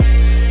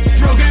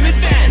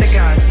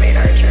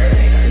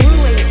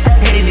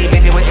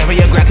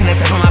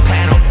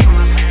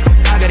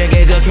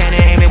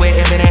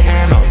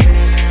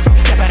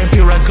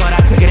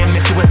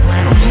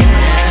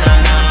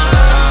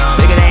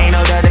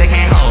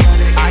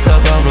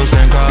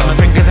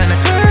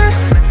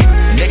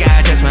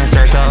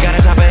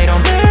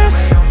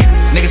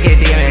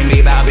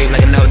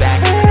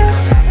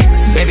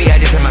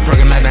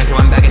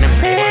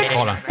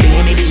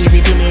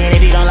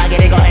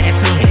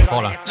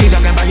She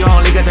talking about you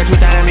only get the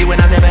truth out of me when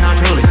I'm sipping on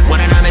Trulies.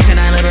 When on a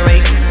mission I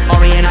liberate,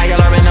 Ori and I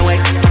are in the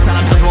way. I tell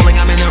them hills rolling,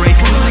 I'm in the race.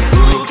 Like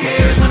who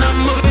cares when I'm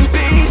moving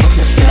beats?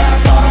 The shit I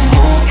saw them,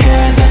 who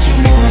cares that you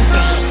moving?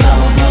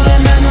 Double blue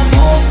them and the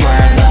moon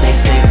squares that they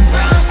saving.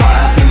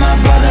 RIP my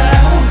brother,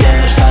 who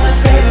dares try to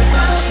save it?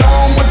 Show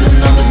 'em what the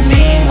numbers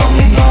mean when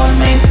we goin'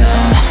 Mason.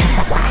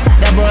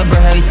 That boy bro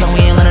heavy, so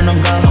we ain't letting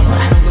him go.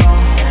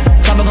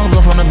 Chopper gon'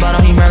 blow from the bottom,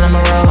 he Marilyn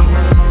Monroe.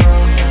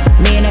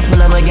 Me and that pull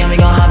up again, we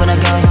gon' hop in a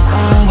ghost.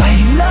 Oh, why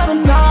you never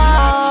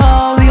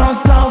know? We on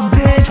toast,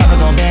 bitch. Chopper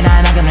gon' bend,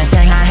 I knock him in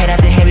Shanghai. Head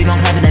after head, we gon'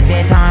 clap in the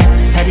bedtime.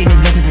 Tag team is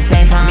built at the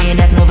same time. Me and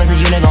that move as a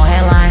unit gon'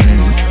 headline.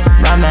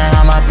 Right man,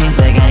 how my team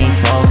take any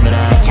fall for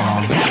that?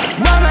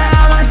 Right man,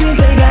 how my team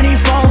take any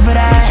fall for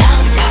that?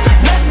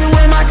 Messing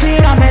with my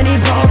team, I'm any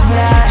pros for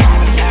that.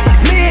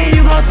 Me and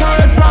you gon'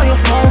 turn on your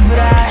phone for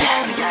that.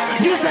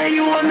 You say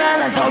you a man,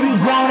 let's hope you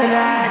grown to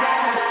that.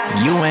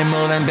 You ain't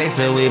moving base,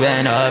 but we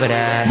been over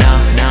that.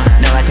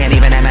 No, I can't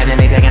even imagine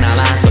me taking our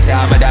lines. Look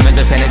out, my diamonds,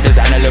 the sentence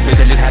designer, little bitch,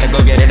 I just had to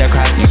go get it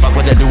across. You fuck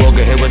with the duo,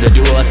 get hit with the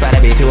duo, it's about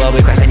to be too old,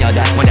 we crashing your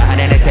dust. When the hot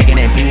is taking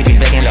in PG's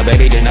vacant, little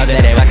baby, just know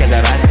that they watch cause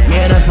of us.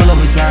 Yeah, that's pull up,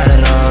 we tired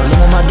of those.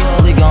 Look at my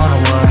duo, we going to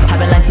war. I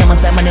been like someone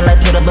stack money like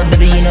Twitter, but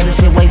baby, you know this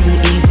shit way too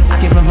easy. I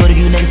came from voodoo,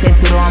 you niggas say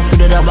pseudo, I'm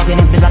suited up, walking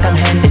this bitch like I'm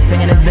Hendy.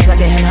 Singing this bitch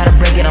like a him, how to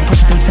break it. I'm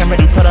pushing through 10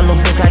 ready, told that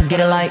little bitch I get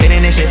it like. Been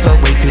in this shit for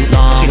way too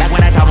long. She like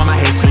when I talk with my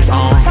Jesus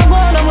on. I'm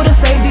going up with a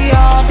safety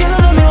on. She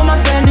loving me with my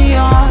Fendi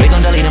on. We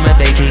gon' delete them if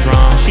they choose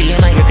wrong. She in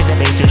my ear cause that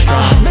bass too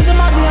strong. Bitch in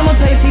my DM with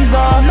pasties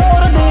on. No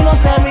other thing gon'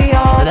 set me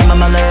on. But I'm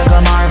my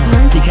lyrical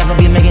marvel. Because I'll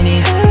be making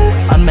these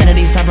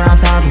amenities up around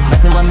top.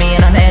 Messing with me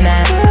and I'm in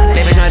that.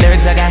 They bitch my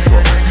lyrics are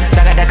gospel.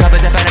 Stuck at that cup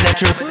is a fan of the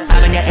truth.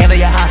 I'm in your ever,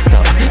 you're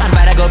hostile. I'm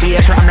about to go be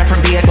a I'm not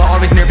from BS, but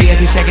always near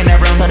BS. She's checking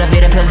that room. Told the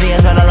Vita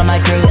Pavilias, right all of my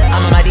crew.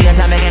 I'm on my DS,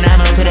 I'm making that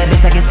move. To that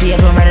bitch I can see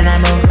us when ready to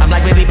move. I'm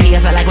like baby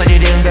PS, I like what you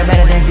do. Girl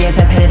better than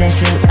ZSS, headed than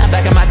shoot. I'm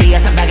back in my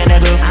BS, I'm back in the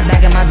booth. I'm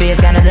back in my biz,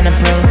 got nothing to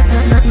prove.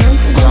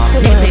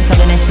 They say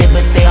talking this shit,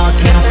 but they all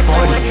can't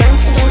afford it.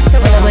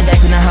 Pull up with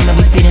dice in the Hummer,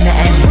 we speeding the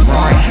engine,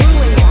 roaring.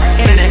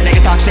 Internet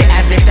niggas talk shit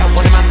as if that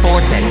wasn't my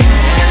forte.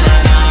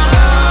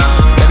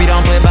 Baby,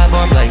 don't play by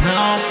foreplay.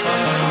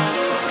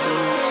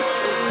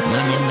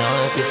 Let me know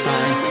if you're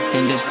fine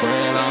and just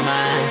worry about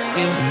mine.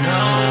 You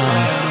know,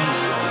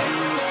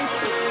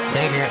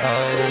 make it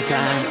all the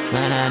time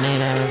when I need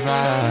a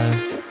revive.